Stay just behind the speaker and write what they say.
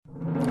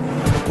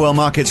Well,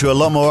 markets were a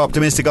lot more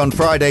optimistic on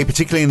Friday,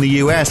 particularly in the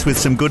US, with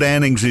some good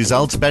earnings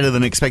results, better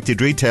than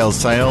expected retail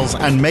sales,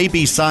 and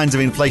maybe signs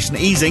of inflation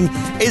easing.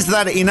 Is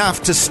that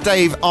enough to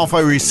stave off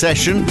a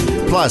recession?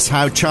 Plus,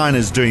 how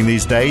China's doing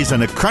these days,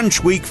 and a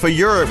crunch week for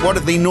Europe. What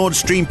if the Nord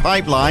Stream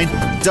pipeline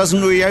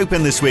doesn't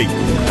reopen this week?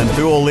 And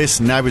through all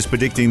this, NAB is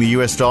predicting the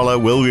US dollar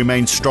will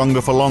remain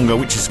stronger for longer,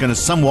 which is going to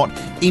somewhat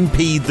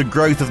impede the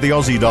growth of the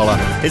Aussie dollar.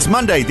 It's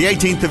Monday, the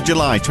 18th of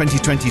July,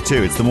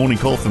 2022. It's the morning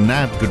call from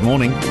NAB. Good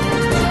morning.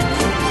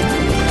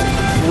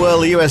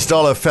 Well, the US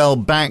dollar fell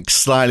back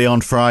slightly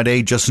on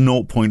Friday, just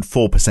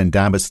 0.4%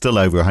 down, but still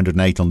over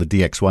 108 on the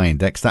DXY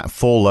index. That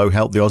fall, though,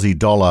 helped the Aussie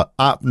dollar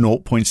up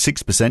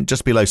 0.6%,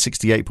 just below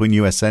 68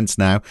 US cents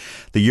now.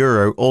 The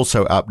euro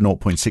also up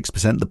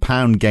 0.6%. The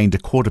pound gained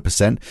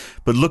 0.25%.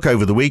 But look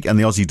over the week, and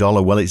the Aussie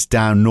dollar, well, it's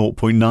down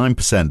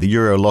 0.9%. The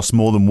euro lost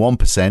more than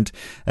 1%,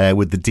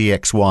 with the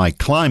DXY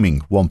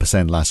climbing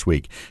 1% last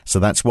week. So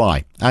that's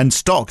why. And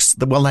stocks,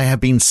 well, they have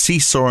been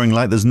seesawing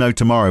like there's no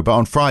tomorrow. But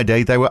on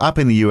Friday, they were up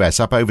in the US,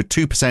 up over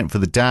 2% for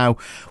the Dow,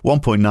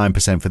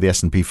 1.9% for the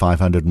S&P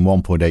 500 and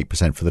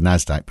 1.8% for the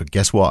Nasdaq. But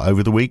guess what?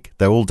 Over the week,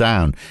 they're all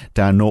down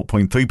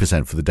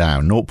 0.3% for the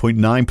Dow,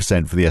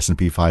 0.9% for the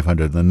S&P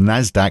 500 and the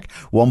Nasdaq,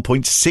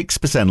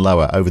 1.6%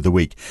 lower over the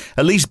week.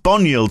 At least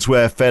bond yields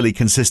were fairly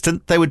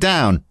consistent. They were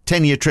down.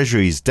 10-year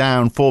treasuries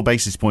down 4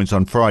 basis points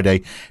on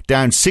Friday,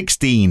 down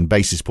 16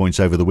 basis points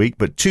over the week,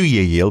 but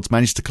 2-year yields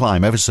managed to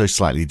climb ever so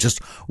slightly,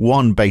 just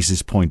 1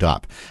 basis point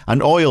up.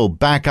 And oil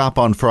back up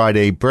on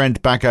Friday,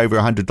 Brent back over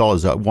 $100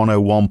 at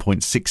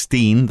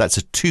 101.16. That's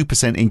a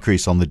 2%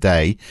 increase on the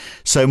day.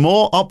 So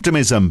more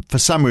optimism for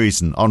some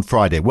reason on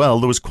Friday. Well,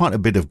 there was quite a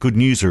bit of good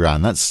news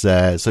around. That's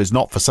so it's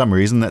not for some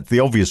reason. That's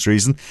the obvious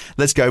reason.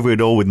 Let's go over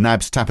it all with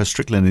NAB's Tapper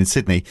Strickland in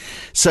Sydney.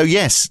 So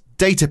yes,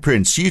 data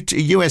prints,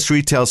 US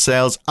retail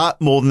sales up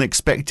more than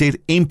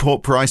expected,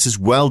 import prices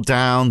well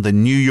down, the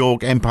New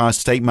York Empire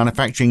State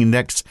Manufacturing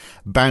Index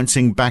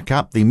bouncing back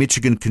up, the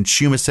Michigan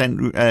consumer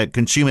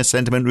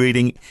sentiment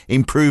reading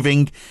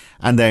improving,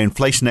 and their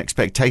inflation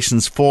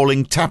expectations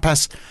falling.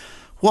 Tapas,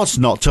 what's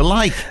not to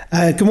like?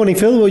 Good morning,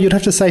 Phil. Well, you'd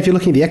have to say if you're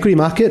looking at the equity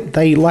market,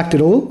 they liked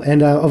it all,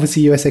 and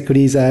obviously US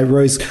equities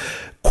rose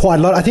quite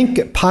a lot. I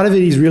think part of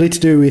it is really to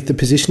do with the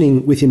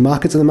positioning within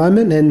markets at the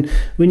moment. And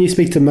when you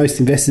speak to most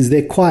investors,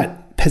 they're quite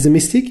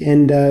pessimistic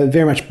and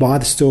very much buy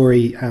the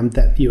story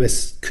that the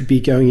US could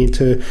be going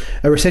into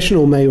a recession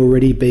or may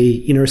already be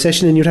in a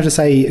recession. And you'd have to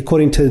say,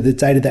 according to the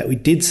data that we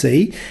did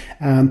see,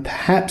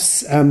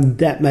 perhaps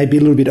that may be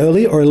a little bit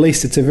early, or at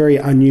least it's a very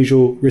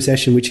unusual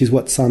recession, which is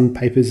what some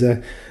papers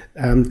are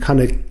kind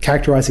of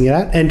characterizing it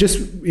at. And just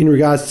in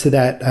regards to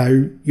that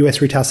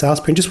US retail sales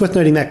print, just worth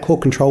noting that core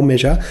control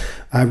measure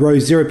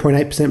rose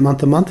 0.8%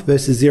 month on month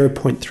versus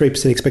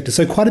 0.3% expected.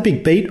 So quite a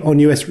big beat on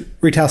US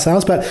retail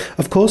sales. But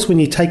of course, when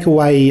you take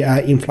away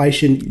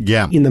inflation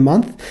in the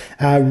month,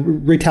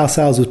 retail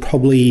sales was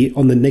probably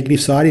on the negative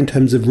side in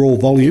terms of raw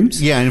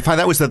volumes. Yeah, in fact,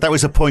 that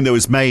was a point that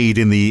was made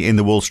in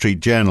the Wall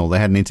Street Journal. They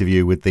had an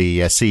interview with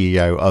the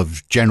CEO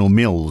of General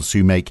Mills,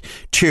 who make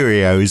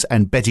Cheerios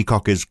and Betty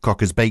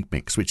Crocker's Baked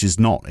Mix, which is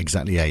not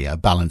exactly a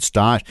balanced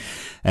diet.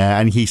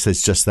 And he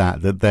says just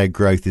that their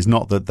growth is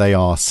not that they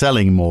are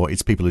selling more,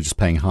 it's people are just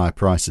paying higher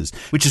prices,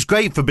 which is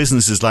great for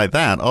businesses like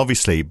that,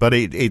 obviously, but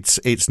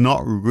it's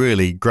not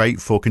really great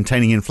for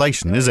containing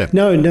inflation, is it?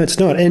 No, it's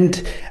not.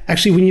 And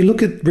actually, when you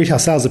look at retail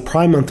sales, the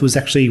prior month was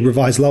actually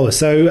revised lower.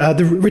 So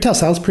the retail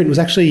sales print was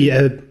actually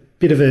a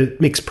bit of a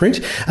mixed print.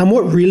 And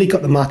what really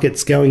got the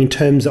markets going in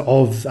terms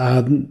of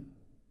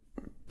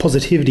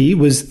positivity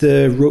was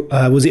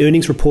the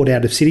earnings report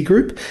out of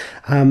Citigroup.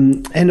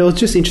 And it was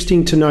just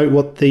interesting to note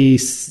what the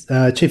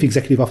chief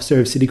executive officer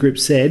of Citigroup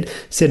said,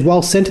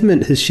 while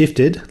sentiment has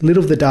shifted,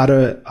 little of the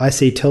data I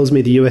see tells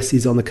me the US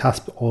is on the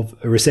cusp of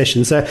a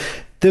recession. So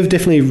they've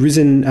definitely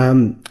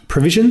risen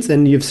provisions,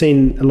 and you've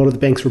seen a lot of the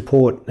banks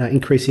report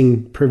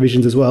increasing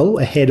provisions as well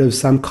ahead of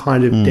some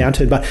kind of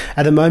downturn. But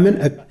at the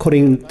moment,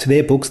 according to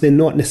their books, they're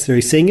not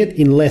necessarily seeing it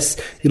unless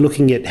you're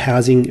looking at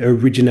housing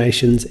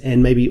originations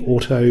and maybe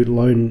auto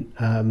loan.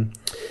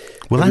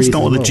 Well, that's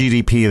not what the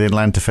GDP, the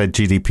Atlanta Fed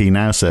GDP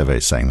Now survey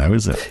is saying, though,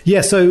 is it?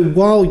 Yeah, so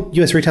while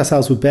US retail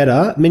sales were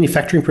better,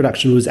 manufacturing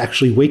production was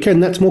actually weaker,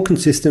 and that's more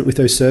consistent with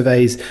those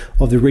surveys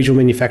of the regional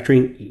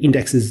manufacturing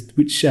indexes,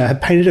 which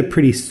have painted a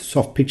pretty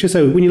soft picture.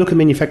 So when you look at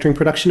manufacturing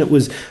production, it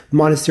was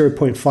minus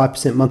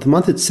 0.5% month to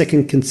month. It's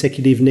second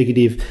consecutive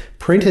negative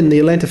print, and the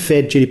Atlanta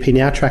Fed GDP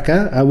Now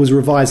tracker was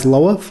revised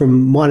lower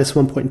from minus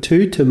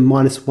 1.2 to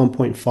minus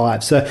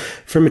 1.5. So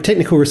from a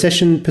technical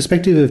recession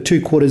perspective of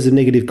 2 quarters of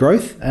negative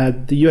growth,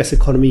 the US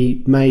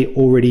economy may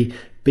already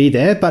be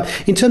there. But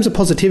in terms of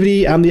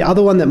positivity, the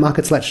other one that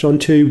markets latched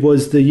onto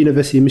was the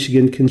University of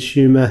Michigan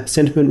Consumer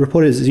Sentiment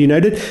Report, as you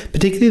noted,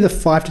 particularly the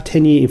 5 to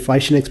 10 year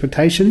inflation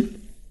expectation.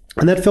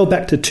 And that fell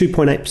back to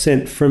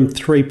 2.8% from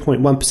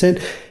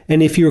 3.1%.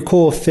 And if you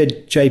recall,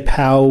 Fed Jay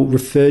Powell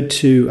referred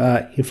to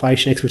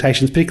inflation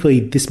expectations, particularly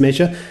this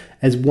measure,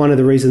 as one of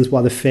the reasons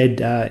why the Fed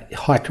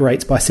hiked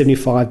rates by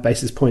 75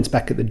 basis points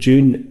back at the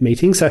June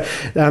meeting. So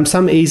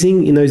some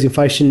easing in those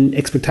inflation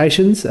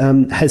expectations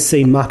has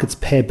seen markets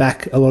pare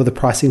back a lot of the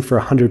pricing for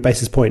a 100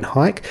 basis point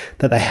hike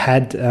that they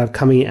had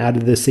coming out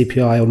of the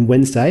CPI on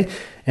Wednesday.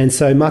 And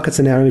so markets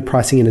are now only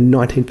pricing in a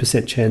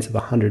 19% chance of a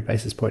 100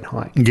 basis point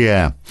hike.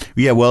 Yeah.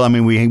 Well, I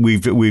mean,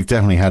 we've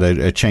definitely had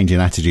a change in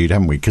attitude,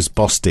 haven't we? Because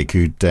Bostic,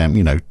 who'd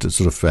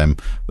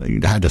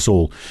had us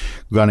all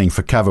running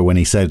for cover when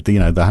he said the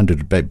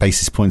 100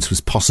 basis points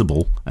was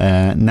possible,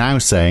 now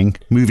saying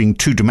moving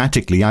too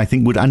dramatically, I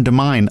think, would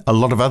undermine a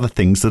lot of other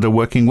things that are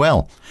working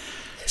well.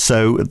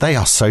 So they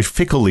are so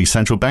fickle, these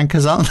central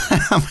bankers, aren't they?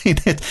 I mean,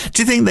 do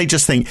you think they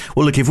just think,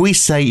 well, look, if we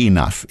say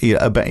enough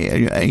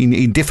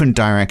in different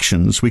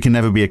directions, we can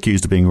never be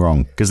accused of being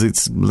wrong? Because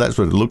that's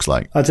what it looks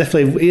like. Oh,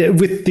 definitely.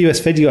 With the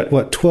US Fed, you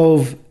got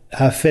 12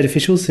 Fed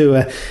officials who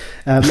are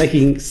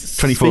making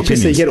 24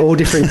 speeches, so you get all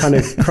different kind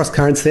of cross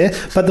currents there.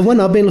 But the one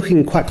I've been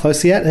looking quite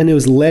closely at, and it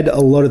was led a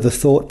lot of the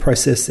thought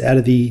process out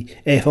of the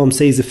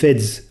FOMC, is the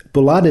Fed's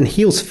Bullard, and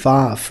he was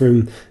far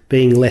from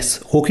being less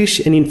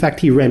hawkish, and in fact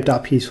he ramped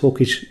up his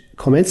hawkish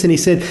comments, and he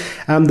said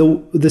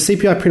the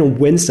CPI print on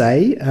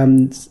Wednesday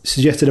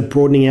suggested a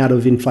broadening out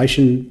of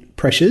inflation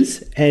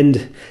pressures,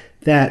 and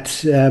that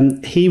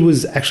he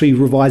was actually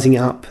revising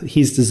up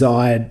his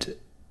desired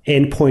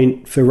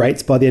endpoint for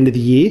rates by the end of the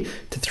year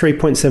to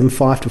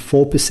 3.75 to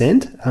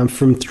 4%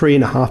 from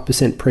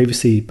 3.5%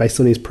 previously,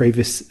 based on his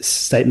previous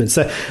statement.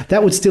 So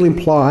that would still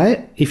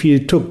imply, if you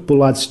took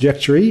Bullard's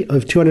trajectory,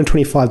 of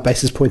 225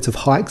 basis points of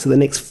hikes at the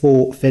next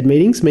 4 Fed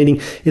meetings, meaning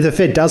if the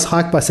Fed does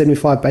hike by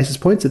 75 basis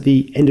points at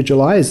the end of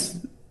July, as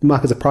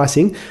markets are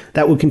pricing,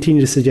 that would continue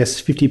to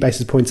suggest 50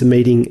 basis points a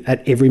meeting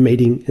at every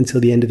meeting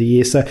until the end of the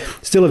year. So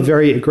still a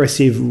very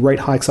aggressive rate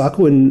hike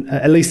cycle. And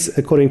at least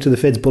according to the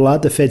Fed's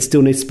Bullard, the Fed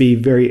still needs to be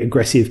very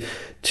aggressive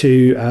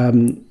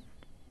to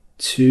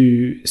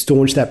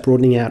staunch that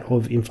broadening out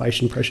of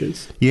inflation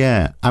pressures.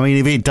 Yeah, I mean,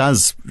 if it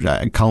does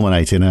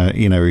culminate in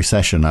a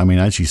recession, I mean,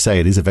 as you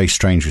say, it is a very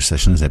strange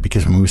recession, isn't it?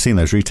 Because when we've seen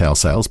those retail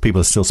sales, people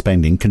are still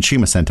spending.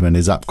 Consumer sentiment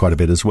is up quite a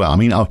bit as well. I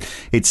mean,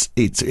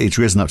 it's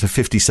risen up to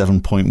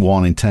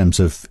 57.1 in terms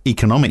of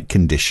economic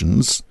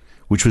conditions,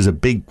 which was a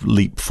big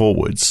leap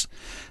forwards.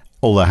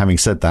 Although, having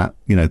said that,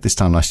 this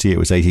time last year it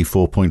was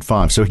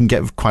 84.5. So we can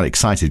get quite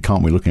excited,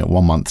 can't we, looking at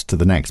 1 month to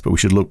the next? But we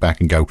should look back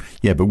and go,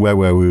 yeah, but where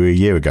were we a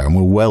year ago? And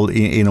we're well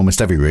in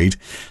almost every read.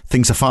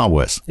 Things are far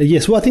worse.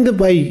 Yes, well, I think the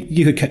way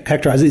you could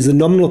characterise it is the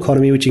nominal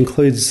economy, which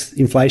includes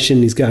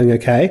inflation, is going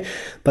okay.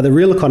 But the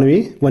real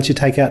economy, once you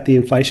take out the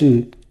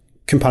inflation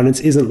components,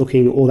 isn't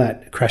looking all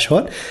that crash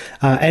hot.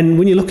 And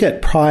when you look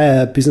at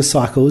prior business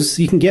cycles,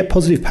 you can get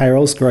positive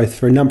payrolls growth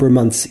for a number of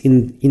months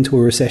into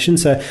a recession.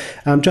 So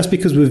just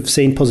because we've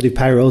seen positive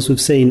payrolls, we've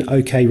seen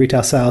okay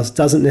retail sales,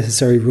 doesn't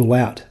necessarily rule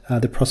out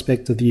the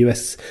prospect of the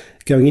US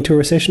going into a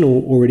recession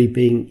or already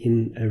being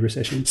in a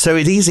recession. So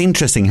it is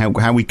interesting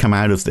how we come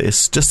out of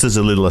this. Just as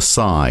a little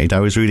aside, I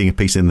was reading a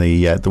piece in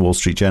the Wall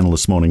Street Journal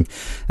this morning.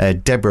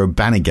 Deborah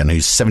Bannigan,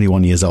 who's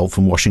 71 years old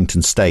from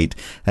Washington State,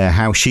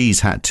 how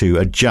she's had to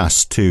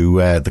adjust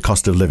to the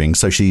cost of living.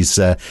 So she's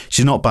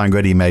not buying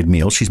ready-made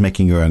meals. She's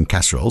making her own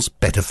casseroles.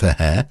 Better for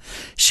her.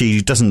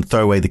 She doesn't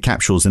throw away the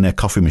capsules in her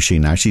coffee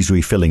machine now. She's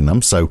refilling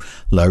them. So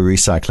low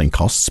recycling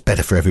costs.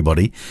 Better for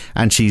everybody.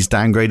 And she's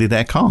downgraded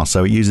her car,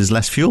 so it uses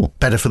less fuel.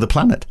 Better for the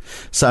planet.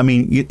 So, I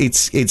mean,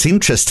 it's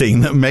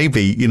interesting that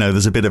maybe,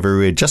 there's a bit of a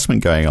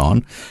readjustment going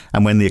on.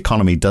 And when the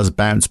economy does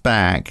bounce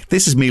back,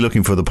 this is me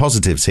looking for the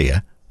positives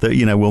here, that,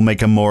 we'll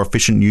make a more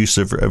efficient use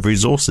of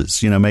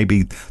resources.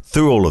 Maybe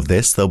through all of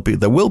this,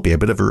 there will be a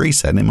bit of a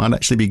reset, and it might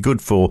actually be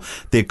good for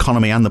the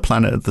economy and the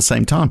planet at the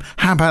same time.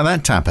 How about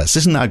that, Tapas?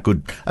 Isn't that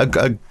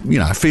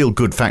a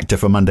feel-good factor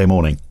for Monday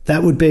morning?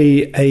 That would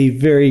be a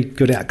very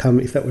good outcome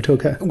if that were to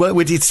occur. Well,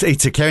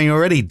 it's occurring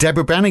already.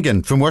 Deborah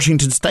Bannigan from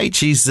Washington State.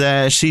 She's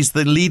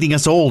leading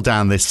us all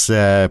down this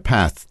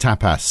path.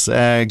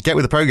 Tapas, get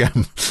with the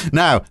program.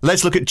 Now,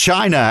 let's look at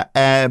China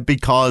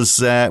because,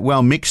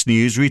 mixed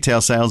news.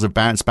 Retail sales have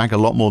bounced back a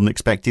lot more than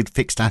expected.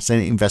 Fixed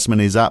asset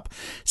investment is up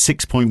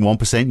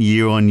 6.1%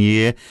 year on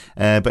year,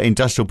 but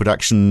industrial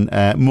production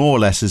more or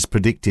less as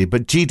predicted.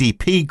 But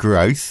GDP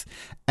growth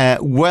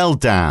well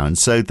down.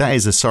 So that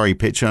is a sorry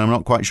picture, and I'm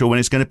not quite sure when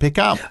it's going to pick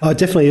up. Oh,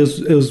 definitely.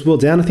 It was well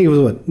down. I think it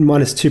was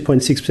minus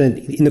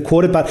 2.6% in the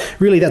quarter, but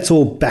really that's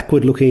all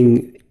backward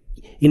looking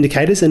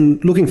indicators.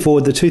 And looking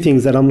forward, the two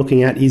things that I'm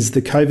looking at is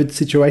the COVID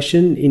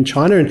situation in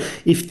China. And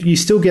if you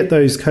still get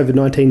those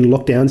COVID-19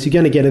 lockdowns, you're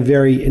going to get a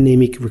very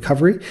anemic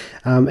recovery.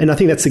 And I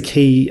think that's a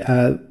key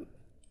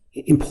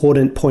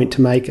important point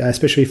to make,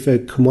 especially for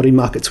commodity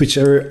markets, which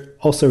are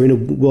also in a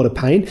world of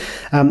pain.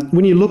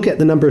 When you look at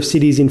the number of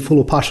cities in full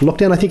or partial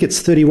lockdown, I think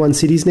it's 31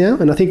 cities now.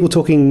 And I think we're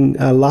talking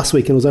last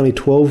week, and it was only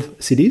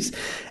 12 cities.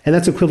 And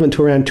that's equivalent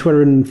to around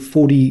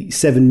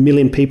 247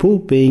 million people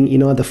being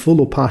in either full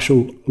or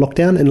partial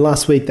lockdown. And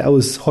last week, that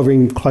was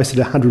hovering closer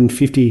to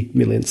 150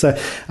 million. So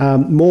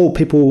more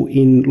people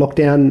in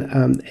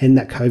lockdown and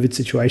that COVID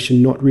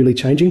situation not really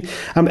changing.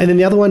 And then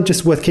the other one,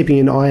 just worth keeping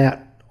an eye out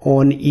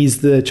on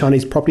is the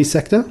Chinese property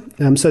sector.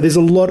 So there's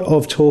a lot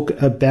of talk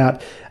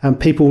about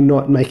people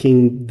not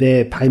making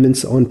their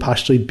payments on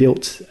partially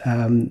built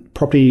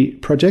property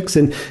projects.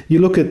 And you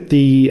look at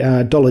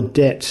the dollar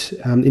debt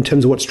in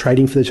terms of what's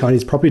trading for the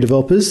Chinese property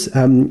developers.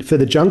 For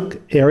the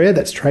junk area,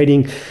 that's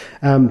trading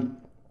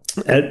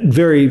at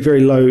very,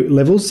 very low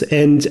levels.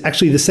 And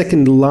actually the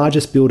second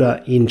largest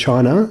builder in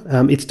China,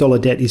 its dollar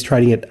debt is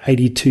trading at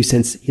 82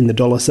 cents in the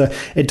dollar. So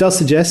it does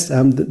suggest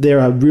that there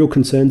are real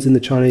concerns in the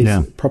Chinese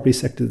property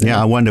sector there.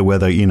 Yeah, I wonder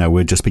whether,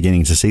 we're just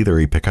beginning to see the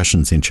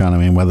repercussions in China. I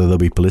mean, whether there'll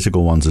be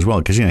political ones as well.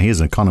 Because,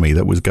 here's an economy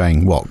that was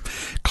going,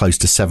 close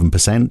to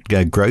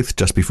 7% growth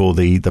just before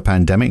the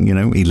pandemic,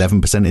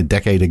 11% a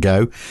decade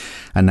ago.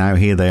 And now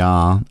here they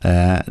are,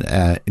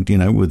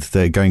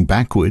 with going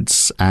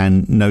backwards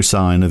and no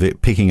sign of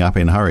it picking up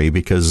in a hurry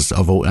because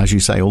of, as you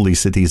say, all these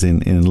cities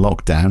in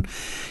lockdown.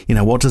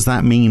 What does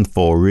that mean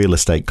for real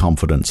estate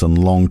confidence and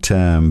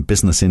long-term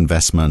business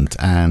investment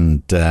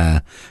and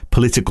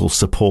political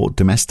support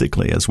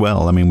domestically as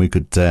well? I mean, we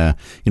could,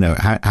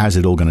 how's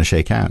it all going to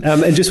shake out?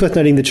 And just worth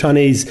noting, the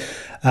Chinese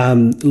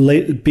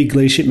big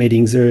leadership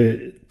meetings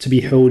are to be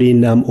held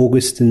in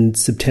August and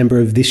September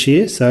of this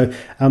year. So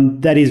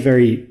that is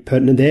very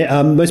pertinent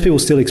there. Most people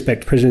still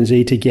expect President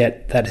Xi to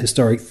get that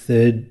historic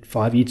third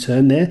 5-year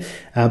term there.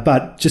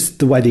 But just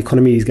the way the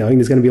economy is going,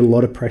 there's going to be a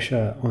lot of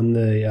pressure on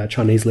the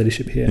Chinese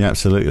leadership here. Yeah,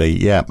 absolutely.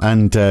 Yeah.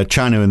 And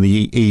China and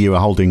the EU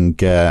are holding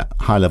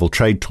high-level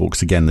trade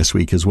talks again this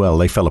week as well.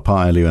 They fell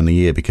apart earlier in the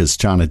year because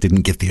China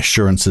didn't give the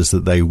assurances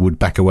that they would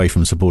back away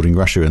from supporting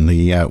Russia in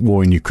the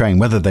war in Ukraine.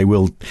 Whether they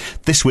will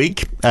this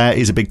week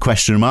is a big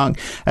question mark,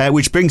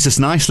 which brings us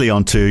nicely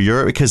onto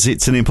Europe because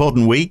it's an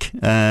important week.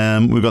 We've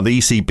got the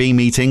ECB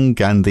meeting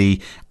and the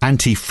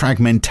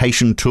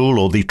anti-fragmentation tool,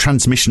 or the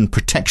transmission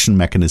protection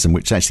mechanism,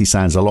 which actually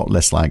sounds a lot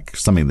less like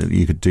something that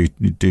you could do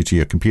to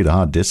your computer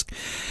hard disk.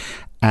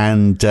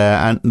 And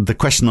the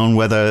question on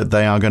whether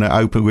they are going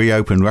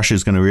to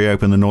Russia's going to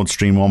reopen the Nord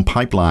Stream 1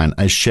 pipeline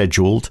as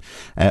scheduled,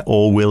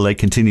 or will they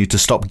continue to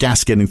stop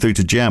gas getting through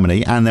to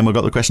Germany? And then we've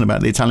got the question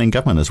about the Italian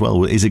government as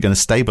well. Is it going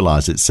to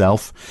stabilise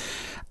itself?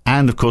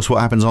 And, of course,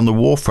 what happens on the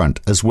war front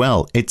as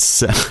well.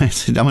 It's all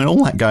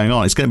that going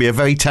on. It's going to be a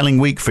very telling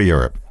week for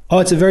Europe. Oh,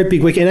 it's a very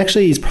big week. And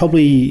actually,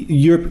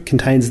 Europe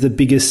contains the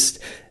biggest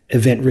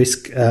event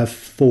risk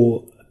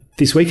for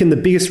this week. And the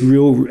biggest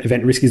real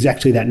event risk is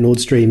actually that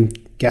Nord Stream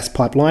gas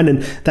pipeline.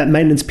 And that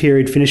maintenance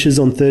period finishes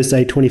on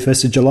Thursday,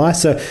 21st of July.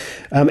 So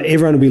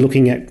everyone will be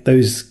looking at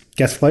those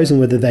gas flows and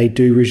whether they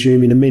do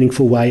resume in a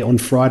meaningful way on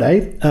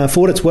Friday.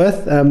 For what it's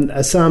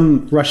worth,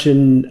 some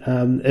Russian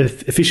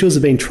officials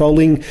have been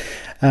trolling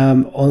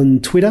on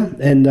Twitter,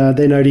 and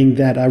they're noting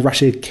that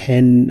Russia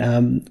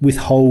can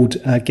withhold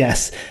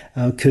gas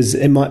because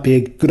it might be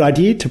a good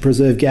idea to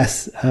preserve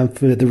gas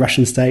for the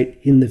Russian state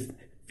in the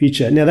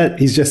future. Now,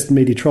 that is just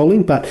media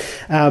trolling, but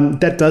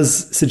that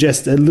does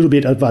suggest a little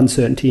bit of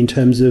uncertainty in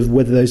terms of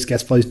whether those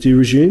gas flows do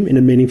resume in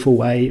a meaningful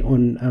way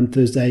on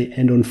Thursday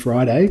and on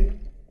Friday.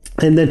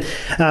 And then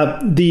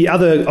the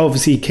other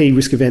obviously key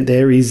risk event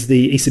there is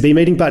the ECB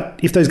meeting. But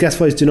if those gas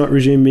flows do not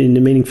resume in a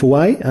meaningful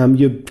way,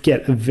 you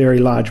get a very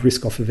large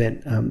risk-off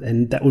event.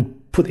 And that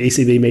would put the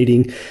ECB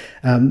meeting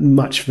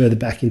much further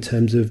back in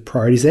terms of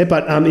priorities there.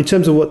 But in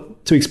terms of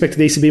what to expect at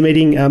the ECB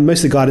meeting,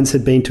 most of the guidance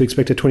had been to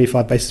expect a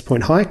 25 basis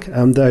point hike,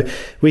 though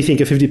we think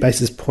a 50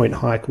 basis point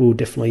hike will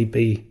definitely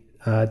be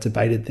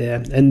debated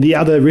there. And the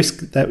other risk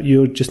that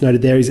you just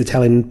noted there is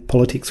Italian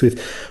politics,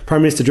 with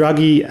Prime Minister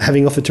Draghi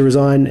having offered to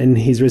resign and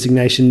his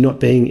resignation not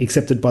being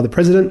accepted by the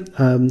president.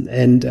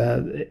 And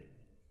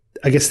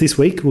I guess this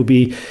week will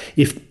be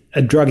if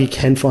Draghi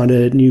can find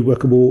a new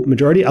workable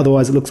majority.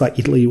 Otherwise, it looks like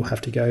Italy will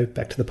have to go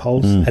back to the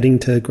polls, adding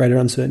to greater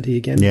uncertainty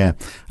again. Yeah,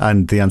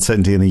 and the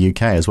uncertainty in the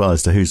UK as well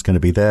as to who's going to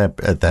be their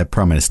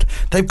Prime Minister.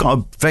 They've got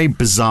a very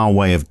bizarre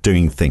way of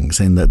doing things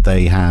in that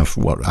they have,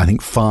 I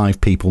think 5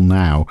 people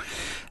now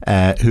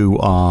who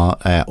are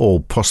all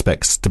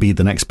prospects to be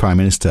the next Prime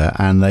Minister,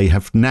 and they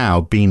have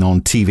now been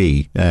on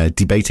TV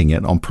debating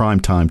it on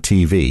primetime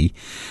TV,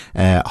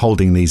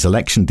 holding these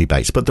election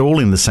debates. But they're all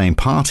in the same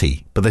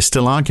party, but they're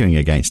still arguing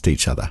against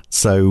each other.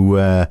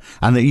 So,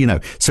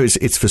 so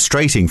it's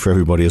frustrating for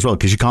everybody as well,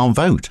 because you can't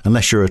vote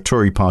unless you're a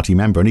Tory party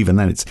member, and even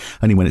then it's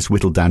only when it's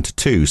whittled down to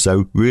 2.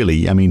 So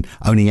really, I mean,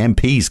 only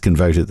MPs can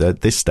vote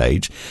at this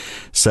stage.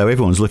 So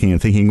everyone's looking and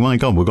thinking, my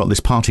God, we've got this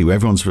party where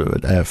everyone's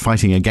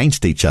fighting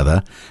against each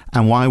other.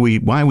 And why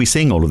are we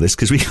seeing all of this?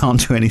 Because we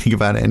can't do anything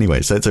about it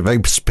anyway. So it's a very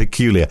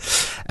peculiar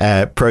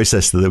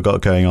process that they've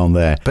got going on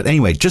there. But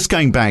anyway, just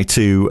going back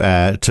to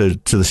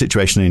the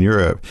situation in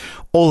Europe,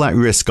 all that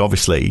risk,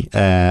 obviously,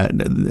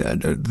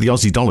 the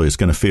Aussie dollar is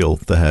going to feel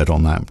the hurt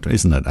on that,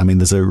 isn't it? I mean,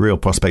 there's a real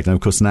prospect. And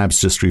of course, NAB's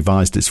just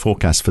revised its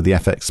forecast for the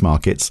FX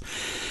markets,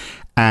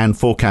 and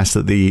forecast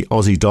that the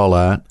Aussie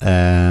dollar,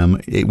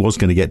 it was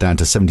going to get down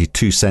to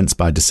 72 cents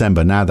by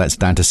December. Now that's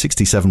down to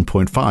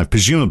 67.5,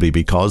 presumably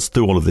because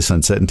through all of this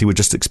uncertainty, we're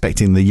just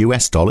expecting the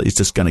US dollar is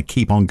just going to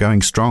keep on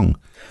going strong.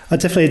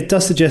 Definitely, it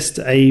does suggest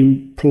a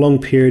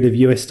prolonged period of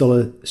US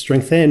dollar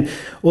strength there. And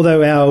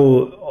although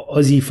our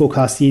Aussie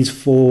forecast is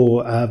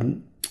for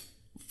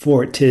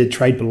it to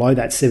trade below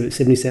that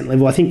 70 cent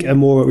level. I think a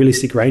more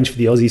realistic range for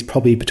the Aussie is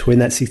probably between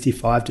that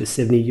 65 to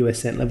 70 US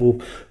cent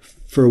level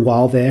for a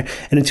while there.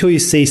 And until you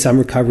see some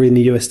recovery in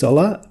the US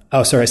dollar,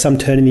 some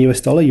turn in the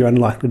US dollar, you're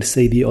unlikely to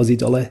see the Aussie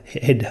dollar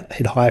head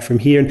higher from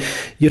here. And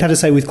you'd have to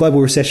say, with global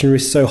recession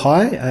risk so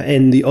high,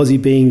 and the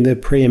Aussie being the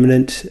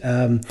preeminent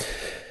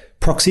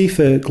proxy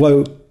for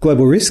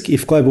global risk,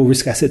 if global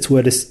risk assets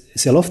were to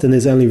sell off, then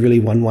there's only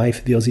really one way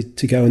for the Aussie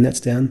to go, and that's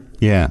down.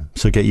 Yeah,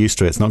 so get used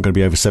to it. It's not going to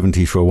be over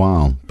 70 for a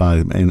while.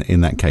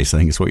 In that case, I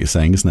think is what you're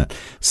saying, isn't it?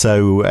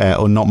 So,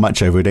 or not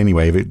much over it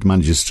anyway, if it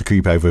manages to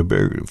creep over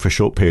for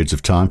short periods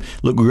of time.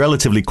 Look,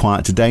 relatively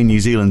quiet today.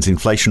 New Zealand's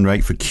inflation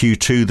rate for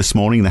Q2 this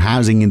morning. The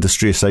Housing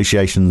Industry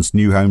Association's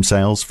new home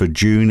sales for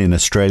June in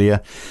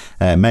Australia.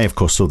 May, of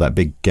course, saw that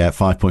big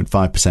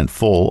 5.5%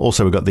 fall.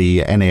 Also, we've got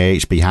the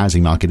NAHB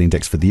Housing Market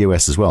Index for the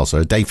US as well. So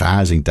a day for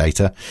housing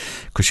data,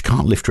 because you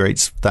can't lift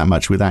rates that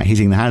much without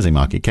hitting the housing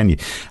market, can you?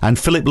 And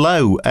Philip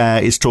Lowe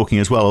is talking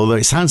as well, although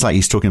it sounds like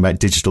he's talking about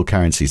digital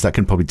currencies. That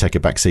can probably take a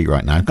back seat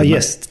right now.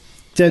 Yes,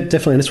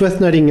 definitely. And it's worth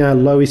noting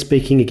Lowe is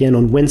speaking again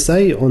on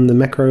Wednesday on the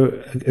macro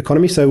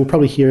economy, so we'll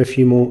probably hear a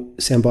few more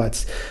sound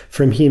bites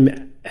from him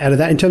out of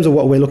that. In terms of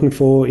what we're looking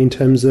for in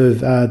terms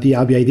of the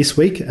RBA this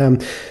week,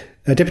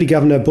 Deputy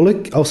Governor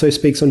Bullock also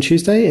speaks on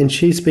Tuesday, and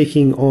she's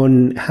speaking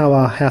on how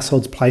are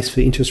households placed for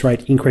interest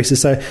rate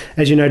increases. So,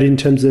 as you noted, in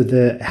terms of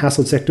the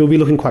household sector, we'll be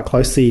looking quite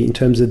closely in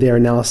terms of their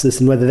analysis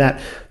and whether that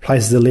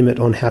places a limit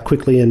on how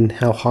quickly and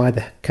how high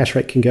the cash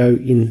rate can go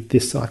in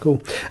this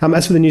cycle.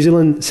 As for the New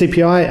Zealand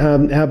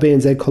CPI, our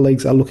BNZ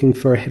colleagues are looking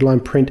for a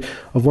headline print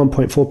of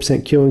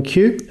 1.4%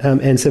 Q-on-Q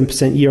and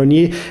 7%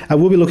 year-on-year.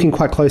 We'll be looking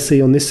quite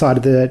closely on this side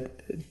of the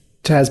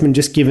Tasman,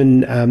 just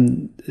given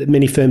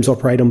many firms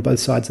operate on both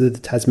sides of the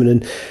Tasman,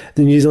 and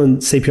the New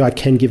Zealand CPI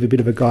can give a bit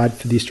of a guide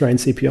for the Australian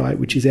CPI,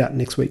 which is out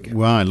next week.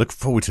 Right, look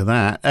forward to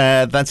that.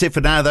 That's it for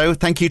now, though.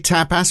 Thank you,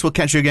 Tapas. We'll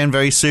catch you again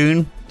very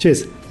soon.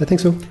 Cheers.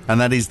 Thanks, Phil. And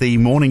that is the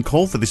morning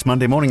call for this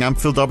Monday morning. I'm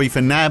Phil Dobbie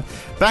for NAB.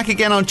 Back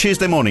again on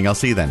Tuesday morning. I'll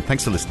see you then.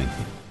 Thanks for listening.